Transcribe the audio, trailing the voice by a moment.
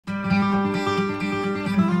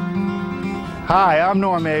Hi, I'm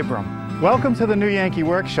Norm Abram. Welcome to the New Yankee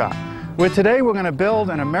Workshop, where today we're going to build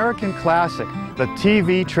an American classic, the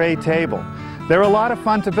TV tray table. They're a lot of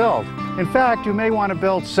fun to build. In fact, you may want to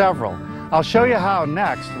build several. I'll show you how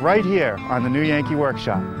next, right here on the New Yankee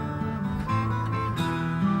Workshop.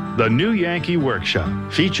 The New Yankee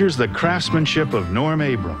Workshop features the craftsmanship of Norm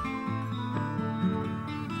Abram.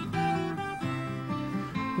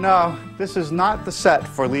 No, this is not the set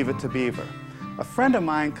for Leave It to Beaver. A friend of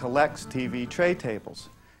mine collects TV tray tables,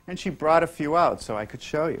 and she brought a few out so I could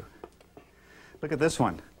show you. Look at this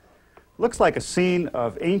one. Looks like a scene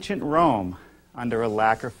of ancient Rome under a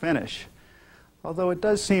lacquer finish, although it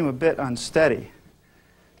does seem a bit unsteady.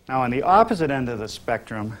 Now, on the opposite end of the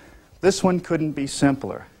spectrum, this one couldn't be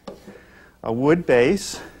simpler. A wood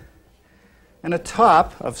base and a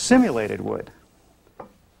top of simulated wood.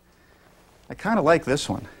 I kind of like this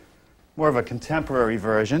one. More of a contemporary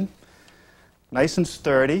version. Nice and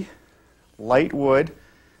sturdy, light wood,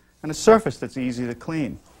 and a surface that's easy to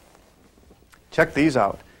clean. Check these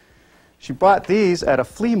out. She bought these at a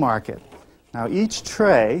flea market. Now each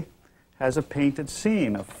tray has a painted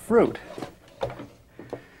scene of fruit.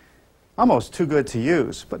 Almost too good to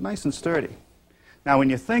use, but nice and sturdy. Now when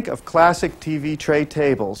you think of classic TV tray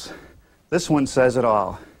tables, this one says it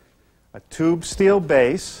all. A tube steel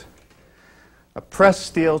base, a pressed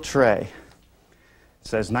steel tray. It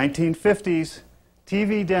says 1950s,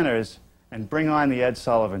 TV dinners, and bring on the Ed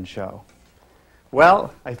Sullivan Show.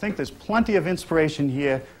 Well, I think there's plenty of inspiration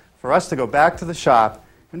here for us to go back to the shop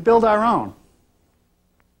and build our own.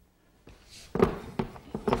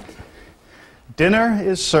 Dinner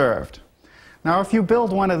is served. Now, if you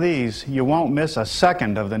build one of these, you won't miss a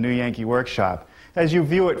second of the New Yankee Workshop as you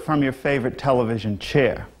view it from your favorite television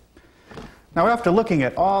chair. Now, after looking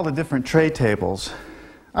at all the different tray tables,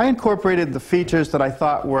 I incorporated the features that I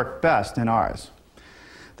thought worked best in ours.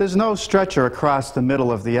 There's no stretcher across the middle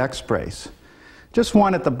of the X-brace, just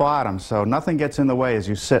one at the bottom so nothing gets in the way as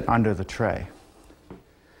you sit under the tray.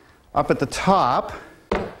 Up at the top,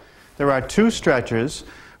 there are two stretchers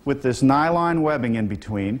with this nylon webbing in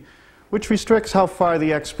between, which restricts how far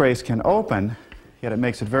the X-brace can open, yet it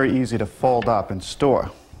makes it very easy to fold up and store.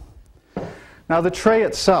 Now the tray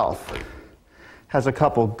itself has a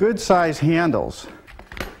couple good-sized handles,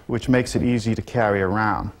 which makes it easy to carry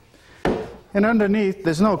around. And underneath,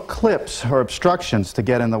 there's no clips or obstructions to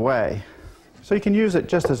get in the way, so you can use it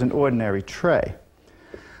just as an ordinary tray.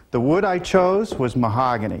 The wood I chose was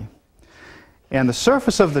mahogany, and the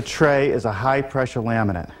surface of the tray is a high-pressure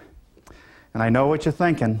laminate. And I know what you're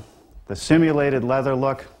thinking. The simulated leather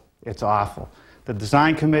look, it's awful. The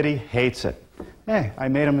design committee hates it. Hey, I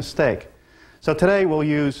made a mistake. So today we'll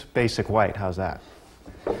use basic white. How's that?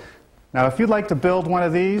 Now, if you'd like to build one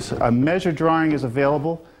of these, a measure drawing is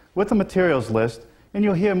available with the materials list, and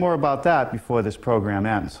you'll hear more about that before this program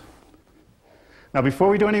ends. Now, before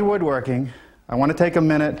we do any woodworking, I want to take a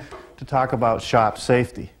minute to talk about shop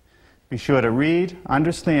safety. Be sure to read,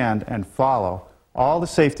 understand, and follow all the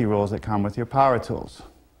safety rules that come with your power tools.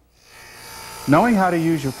 Knowing how to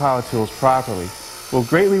use your power tools properly will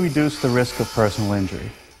greatly reduce the risk of personal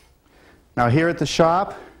injury. Now, here at the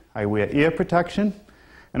shop, I wear ear protection,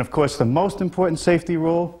 and of course the most important safety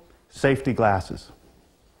rule, safety glasses.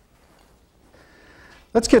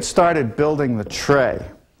 Let's get started building the tray.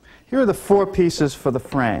 Here are the four pieces for the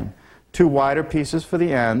frame, two wider pieces for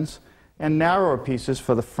the ends and narrower pieces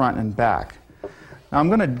for the front and back. Now I'm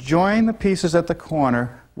going to join the pieces at the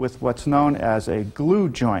corner with what's known as a glue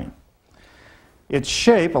joint. Its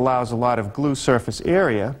shape allows a lot of glue surface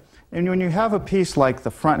area, and when you have a piece like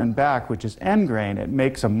the front and back, which is end grain, it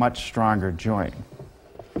makes a much stronger joint.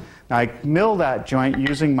 Now I mill that joint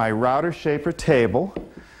using my router shaper table,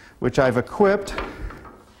 which I've equipped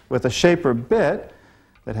with a shaper bit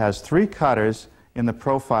that has 3 cutters in the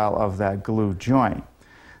profile of that glue joint.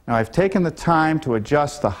 Now I've taken the time to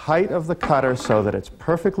adjust the height of the cutter so that it's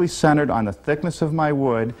perfectly centered on the thickness of my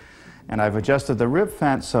wood, and I've adjusted the rib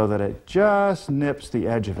fence so that it just nips the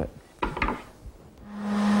edge of it.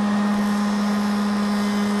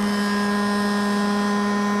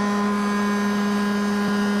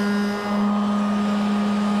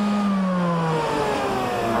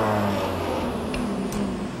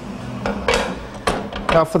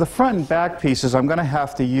 Now for the front and back pieces, I'm going to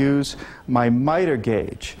have to use my miter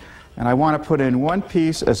gauge. And I want to put in one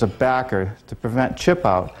piece as a backer to prevent chip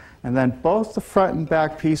out, and then both the front and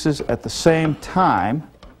back pieces at the same time,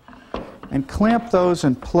 and clamp those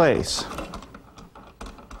in place.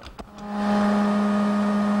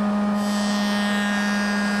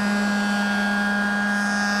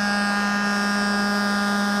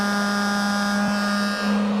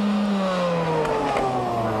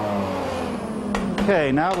 Okay,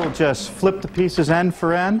 now we'll just flip the pieces end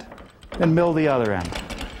for end and mill the other end.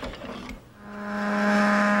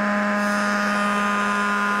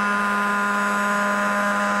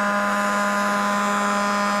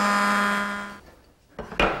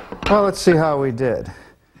 Well, let's see how we did.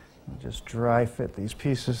 I'll just dry fit these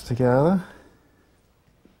pieces together.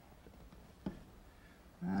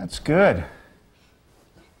 That's good.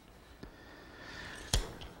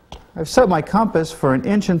 I've set my compass for 1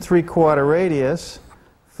 3/4 inch radius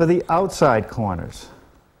for the outside corners.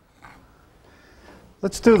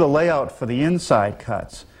 Let's do the layout for the inside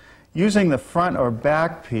cuts. Using the front or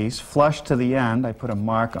back piece flush to the end, I put a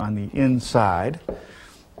mark on the inside.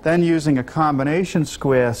 Then using a combination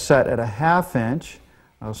square set at 1/2 inch,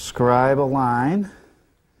 I'll scribe a line,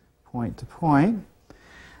 point to point.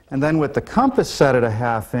 And then with the compass set at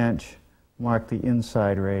 1/2 inch, mark the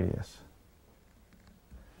inside radius.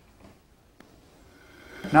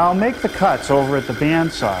 Now I'll make the cuts over at the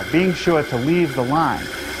bandsaw, being sure to leave the line.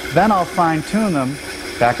 Then I'll fine-tune them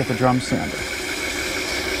back at the drum sander.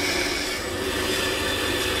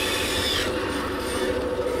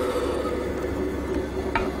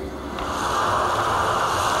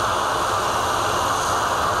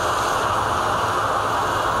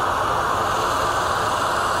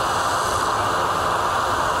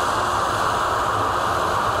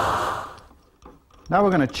 Now we're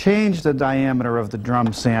going to change the diameter of the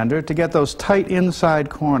drum sander to get those tight inside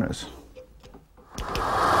corners.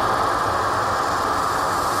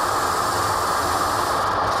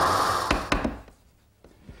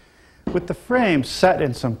 With the frame set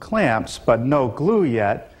in some clamps, but no glue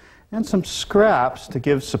yet, and some scraps to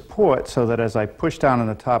give support so that as I push down on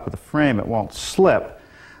the top of the frame it won't slip,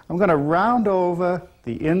 I'm going to round over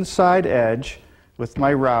the inside edge with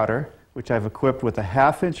my router, which I've equipped with a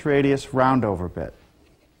 1/2 inch radius roundover bit.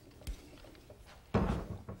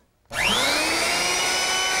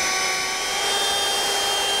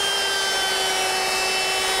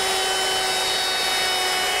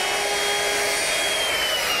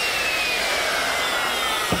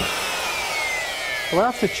 Well,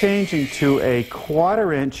 after changing to a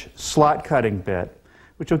 1/4 inch slot cutting bit,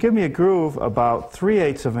 which will give me a groove about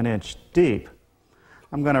 3/8 of an inch deep,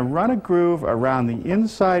 I'm going to run a groove around the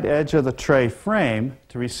inside edge of the tray frame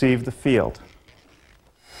to receive the field.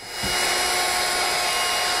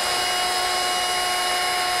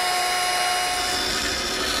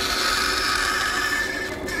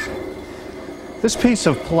 This piece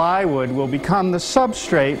of plywood will become the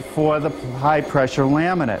substrate for the high-pressure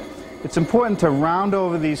laminate. It's important to round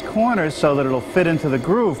over these corners so that it'll fit into the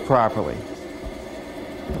groove properly.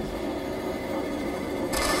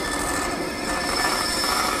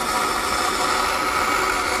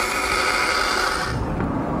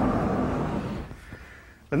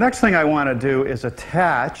 The next thing I want to do is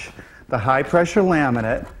attach the high-pressure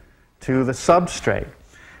laminate to the substrate.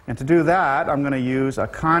 And to do that, I'm going to use a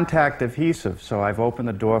contact adhesive, so I've opened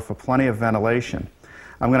the door for plenty of ventilation.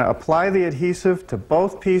 I'm going to apply the adhesive to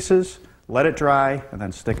both pieces, let it dry, and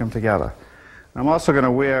then stick them together. I'm also going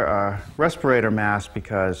to wear a respirator mask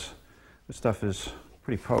because this stuff is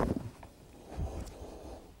pretty potent.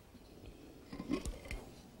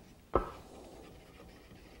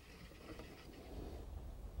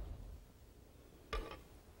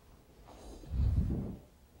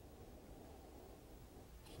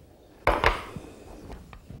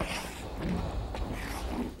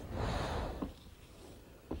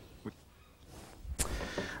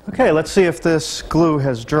 Okay, let's see if this glue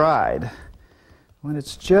has dried. When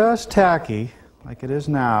it's just tacky, like it is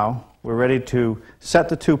now, we're ready to set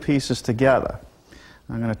the two pieces together.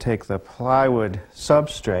 I'm going to take the plywood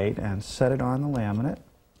substrate and set it on the laminate,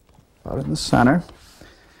 about in the center,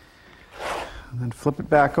 and then flip it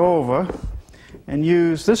back over and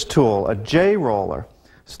use this tool, a J roller.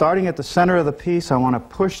 Starting at the center of the piece, I want to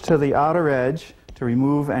push to the outer edge to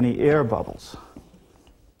remove any air bubbles.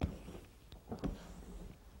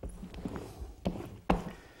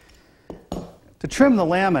 To trim the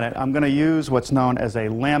laminate, I'm going to use what's known as a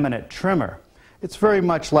laminate trimmer. It's very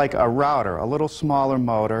much like a router, a little smaller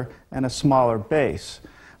motor and a smaller base.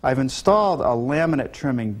 I've installed a laminate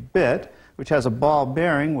trimming bit, which has a ball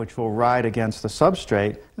bearing which will ride against the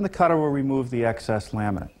substrate, and the cutter will remove the excess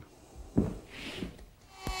laminate.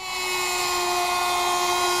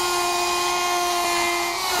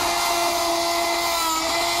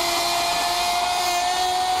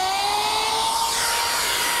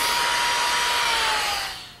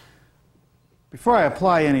 Before I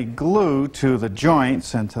apply any glue to the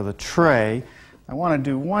joints and to the tray, I want to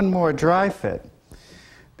do one more dry fit,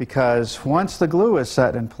 because once the glue is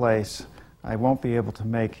set in place, I won't be able to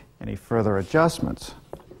make any further adjustments.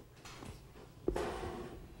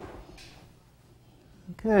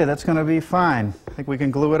 Okay, that's going to be fine. I think we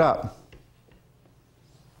can glue it up.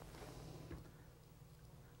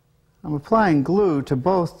 I'm applying glue to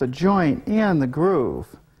both the joint and the groove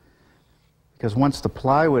because once the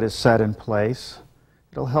plywood is set in place,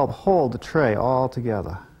 it'll help hold the tray all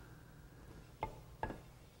together.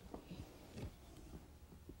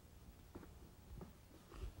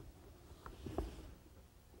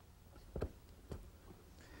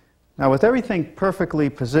 Now with everything perfectly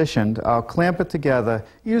positioned, I'll clamp it together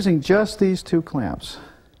using just these two clamps.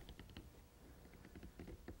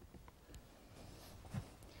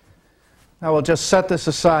 Now we'll just set this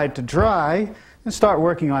aside to dry and start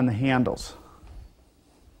working on the handles.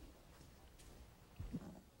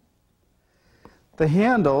 The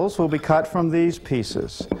handles will be cut from these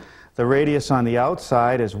pieces. The radius on the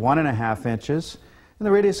outside is 1.5 inches and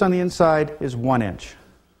the radius on the inside is 1 inch.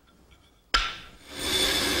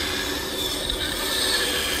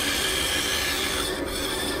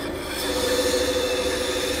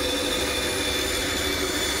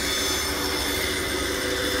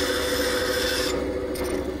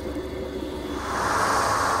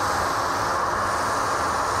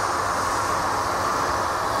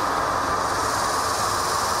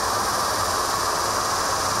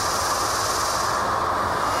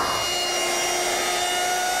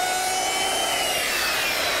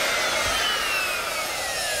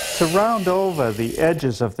 To round over the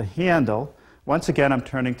edges of the handle, once again I'm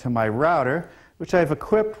turning to my router, which I've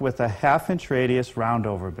equipped with a 1/2 inch radius round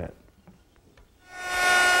over bit.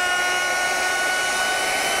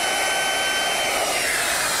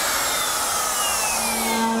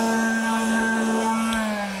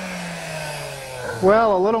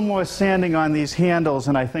 Well, a little more sanding on these handles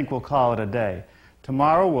and I think we'll call it a day.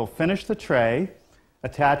 Tomorrow we'll finish the tray,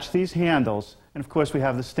 attach these handles, and of course we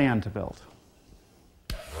have the stand to build.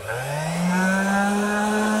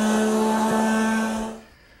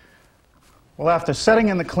 Well, after setting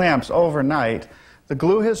in the clamps overnight, the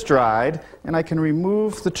glue has dried and I can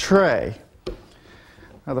remove the tray.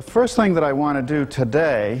 Now the first thing that I want to do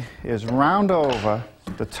today is round over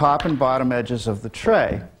the top and bottom edges of the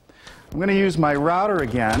tray. I'm going to use my router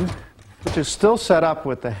again, which is still set up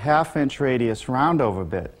with the 1/2 inch radius round over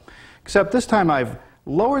bit, except this time I've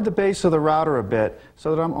lowered the base of the router a bit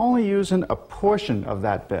so that I'm only using a portion of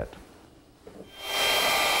that bit.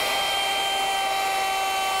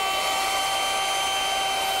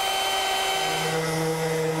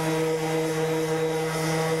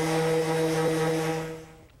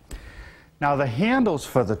 Now the handles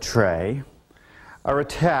for the tray are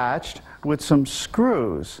attached with some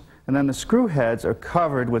screws, and then the screw heads are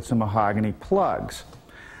covered with some mahogany plugs.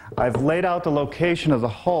 I've laid out the location of the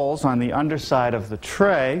holes on the underside of the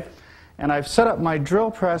tray, and I've set up my drill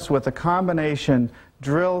press with a combination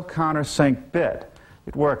drill countersink bit.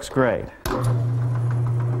 It works great.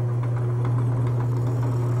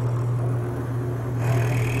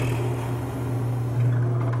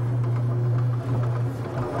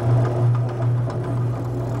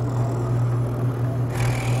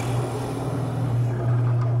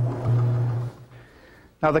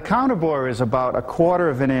 Now the counterbore is about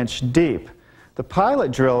 1/4 inch deep. The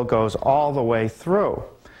pilot drill goes all the way through.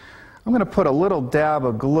 I'm going to put a little dab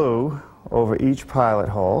of glue over each pilot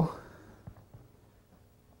hole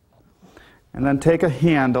and then take a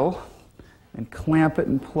handle and clamp it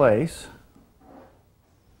in place.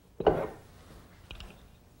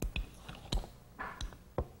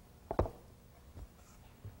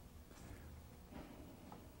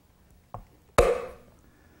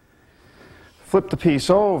 Flip the piece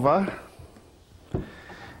over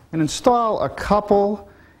and install a couple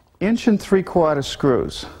 1 3/4 inch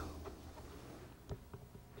screws.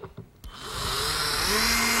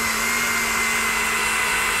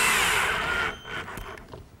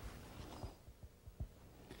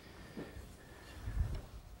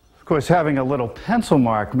 Of course, having a little pencil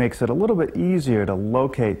mark makes it a little bit easier to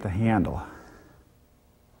locate the handle.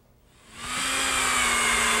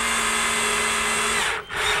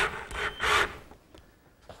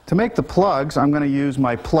 To make the plugs, I'm going to use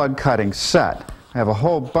my plug cutting set. I have a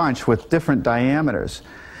whole bunch with different diameters.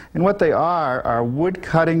 And what they are wood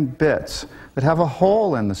cutting bits that have a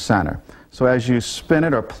hole in the center. So as you spin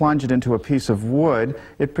it or plunge it into a piece of wood,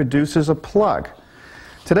 it produces a plug.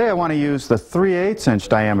 Today I want to use the 3/8 inch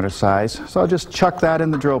diameter size, so I'll just chuck that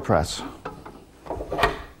in the drill press.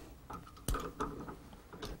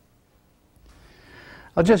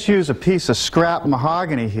 I'll just use a piece of scrap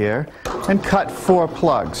mahogany here and cut 4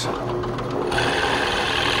 plugs.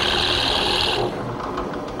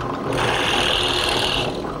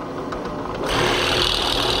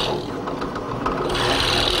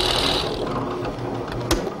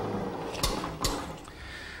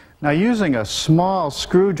 Now, using a small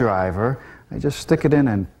screwdriver, I just stick it in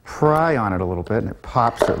and pry on it a little bit, and it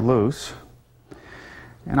pops it loose.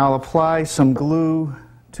 And I'll apply some glue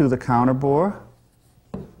to the counter bore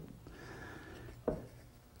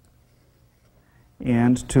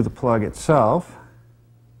and to the plug itself.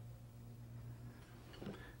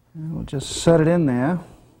 And we'll just set it in there.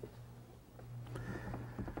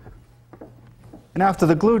 And after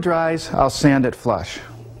the glue dries, I'll sand it flush.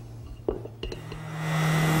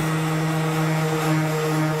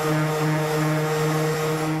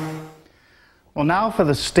 Well, now for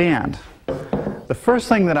the stand. The first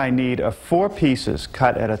thing that I need are 4 pieces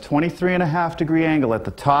cut at a 23.5-degree angle at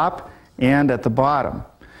the top and at the bottom.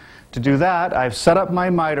 To do that, I've set up my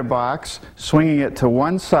miter box, swinging it to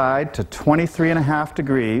one side to 23.5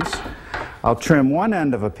 degrees. I'll trim one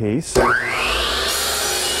end of a piece,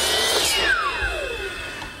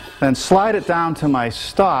 then slide it down to my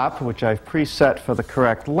stop, which I've preset for the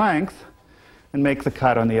correct length, and make the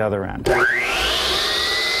cut on the other end.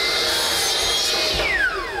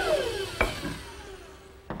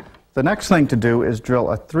 The next thing to do is drill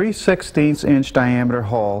a 3/16 inch diameter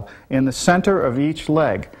hole in the center of each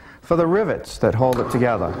leg for the rivets that hold it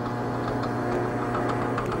together.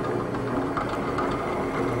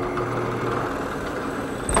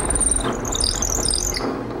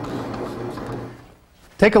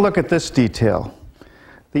 Take a look at this detail.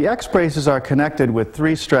 The X-braces are connected with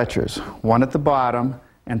 3 stretchers, 1 at the bottom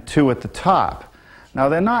and 2 at the top. Now,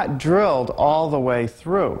 they're not drilled all the way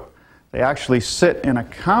through. They actually sit in a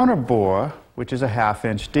counter bore, which is a 1/2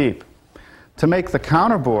 inch deep. To make the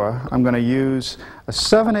counter bore, I'm going to use a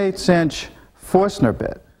 7/8 inch Forstner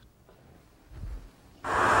bit.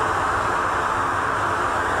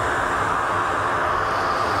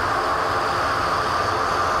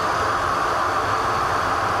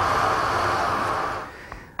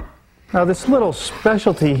 Now, this little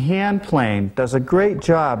specialty hand plane does a great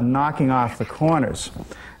job knocking off the corners.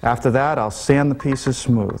 After that, I'll sand the pieces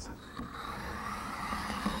smooth.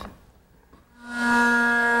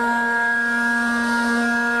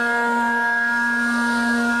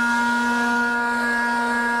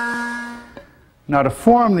 Now, to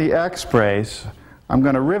form the X-brace, I'm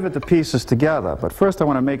going to rivet the pieces together, but first I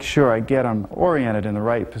want to make sure I get them oriented in the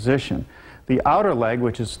right position. The outer leg,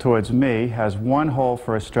 which is towards me, has 1 hole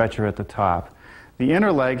for a stretcher at the top. The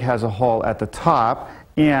inner leg has a hole at the top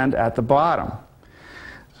and at the bottom.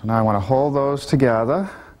 So now I want to hold those together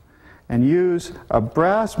and use a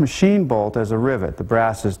brass machine bolt as a rivet. The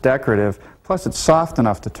brass is decorative, plus it's soft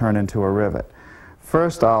enough to turn into a rivet.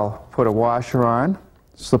 First, I'll put a washer on,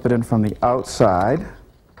 slip it in from the outside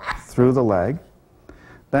through the leg,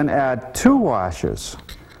 then add 2 washers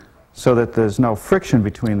so that there's no friction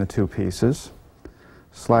between the 2 pieces.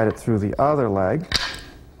 Slide it through the other leg.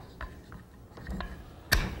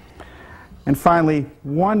 And finally,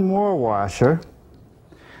 1 more washer,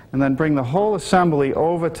 and then bring the whole assembly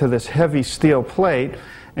over to this heavy steel plate,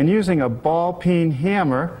 and using a ball peen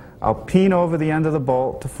hammer, I'll peen over the end of the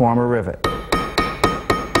bolt to form a rivet.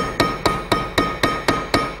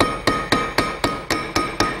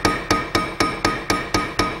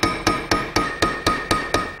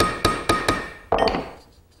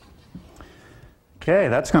 Okay,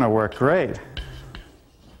 that's going to work great.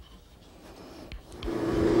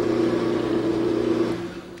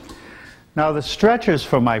 Now, the stretchers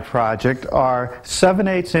for my project are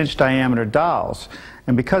 7/8 inch diameter dowels.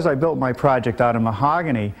 And because I built my project out of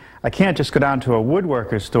mahogany, I can't just go down to a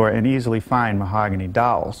woodworker's store and easily find mahogany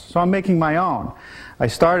dowels. So I'm making my own. I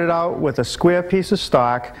started out with a square piece of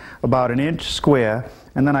stock, about 1 inch square,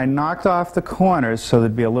 and then I knocked off the corners so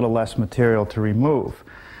there'd be a little less material to remove.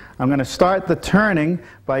 I'm going to start the turning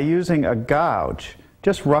by using a gouge,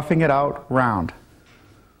 just roughing it out round.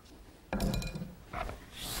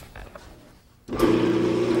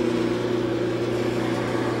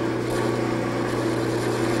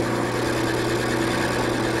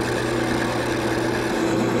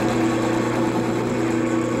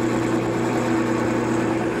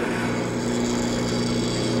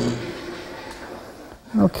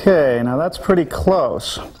 Okay, now that's pretty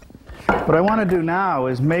close. What I want to do now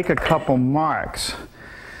is make a couple marks,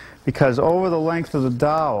 because over the length of the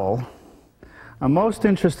dowel, I'm most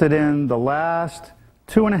interested in the last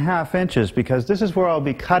 2.5 inches, because this is where I'll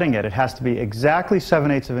be cutting it. It has to be exactly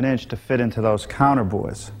 7/8 of an inch to fit into those counter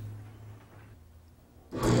bores.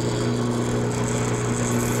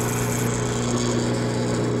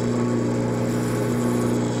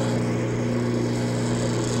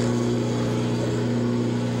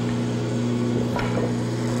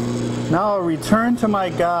 Now I'll return to my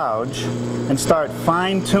gouge and start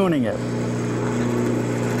fine-tuning it.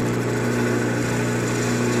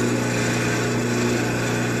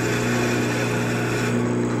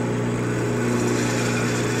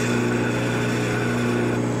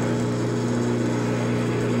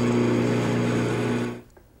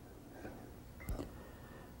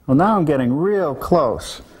 Well, now I'm getting real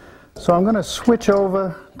close. So I'm going to switch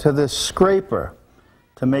over to this scraper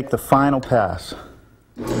to make the final pass.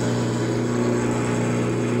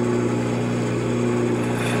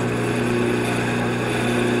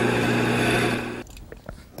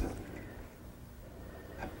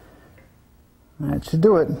 That should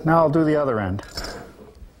do it. Now I'll do the other end.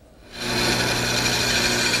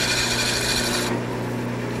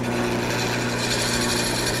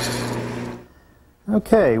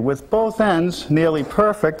 Okay, with both ends nearly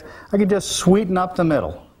perfect, I can just sweeten up the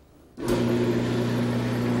middle.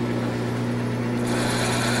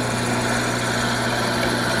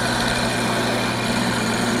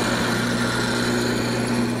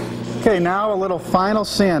 Okay, now a little final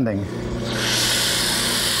sanding.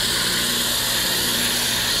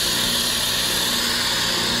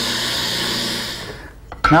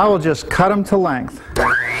 Now we'll just cut them to length.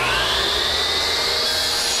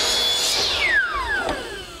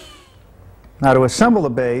 Now to assemble the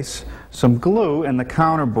base, some glue in the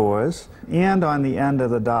counter bores and on the end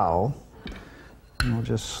of the dowel. And we'll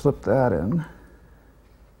just slip that in.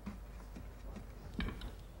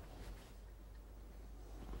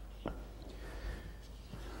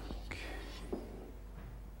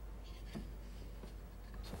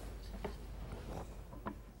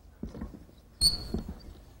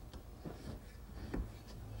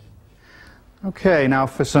 Okay, now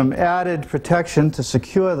for some added protection to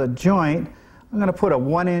secure the joint, I'm going to put a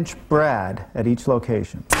 1-inch brad at each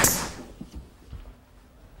location.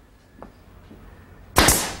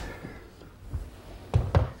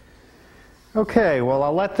 Okay, well,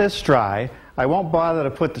 I'll let this dry. I won't bother to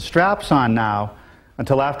put the straps on now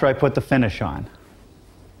until after I put the finish on.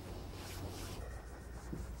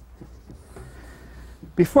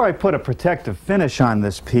 Before I put a protective finish on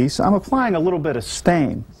this piece, I'm applying a little bit of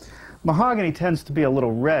stain. Mahogany tends to be a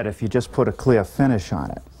little red if you just put a clear finish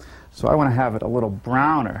on it. So I want to have it a little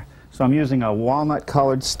browner. So I'm using a walnut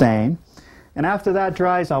colored stain. And after that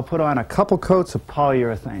dries, I'll put on a couple coats of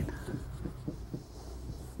polyurethane.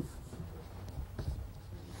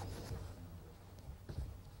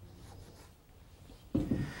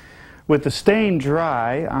 With the stain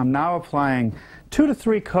dry, I'm now applying 2 to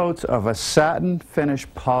 3 coats of a satin finish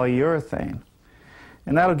polyurethane.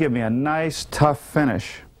 And that'll give me a nice tough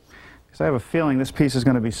finish, because I have a feeling this piece is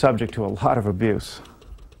going to be subject to a lot of abuse.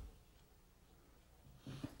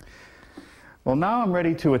 Well, now I'm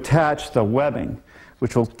ready to attach the webbing,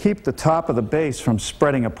 which will keep the top of the base from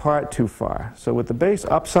spreading apart too far. So with the base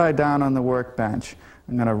upside down on the workbench,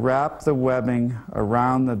 I'm going to wrap the webbing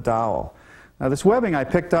around the dowel. Now this webbing I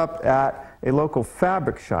picked up at a local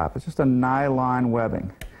fabric shop. It's just a nylon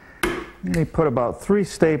webbing. Let me put about 3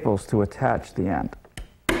 staples to attach the end.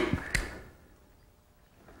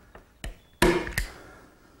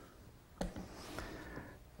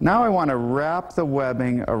 Now I want to wrap the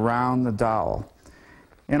webbing around the dowel.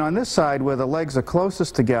 And on this side, where the legs are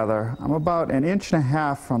closest together, I'm about 1.5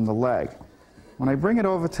 inches from the leg. When I bring it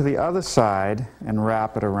over to the other side and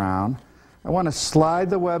wrap it around, I want to slide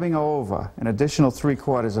the webbing over an additional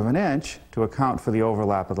 3/4 inch to account for the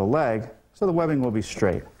overlap of the leg, so the webbing will be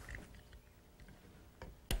straight.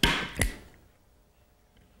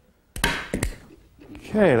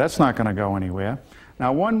 Okay, that's not going to go anywhere.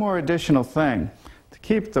 Now one more additional thing. To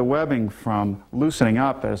keep the webbing from loosening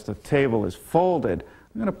up as the table is folded,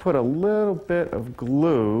 I'm going to put a little bit of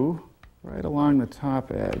glue right along the top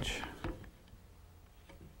edge.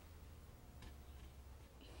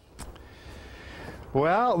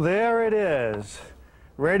 Well, there it is,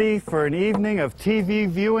 ready for an evening of TV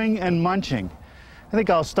viewing and munching. I think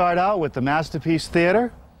I'll start out with the Masterpiece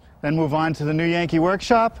Theater, then move on to the New Yankee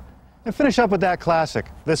Workshop, and finish up with that classic,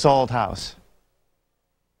 This Old House.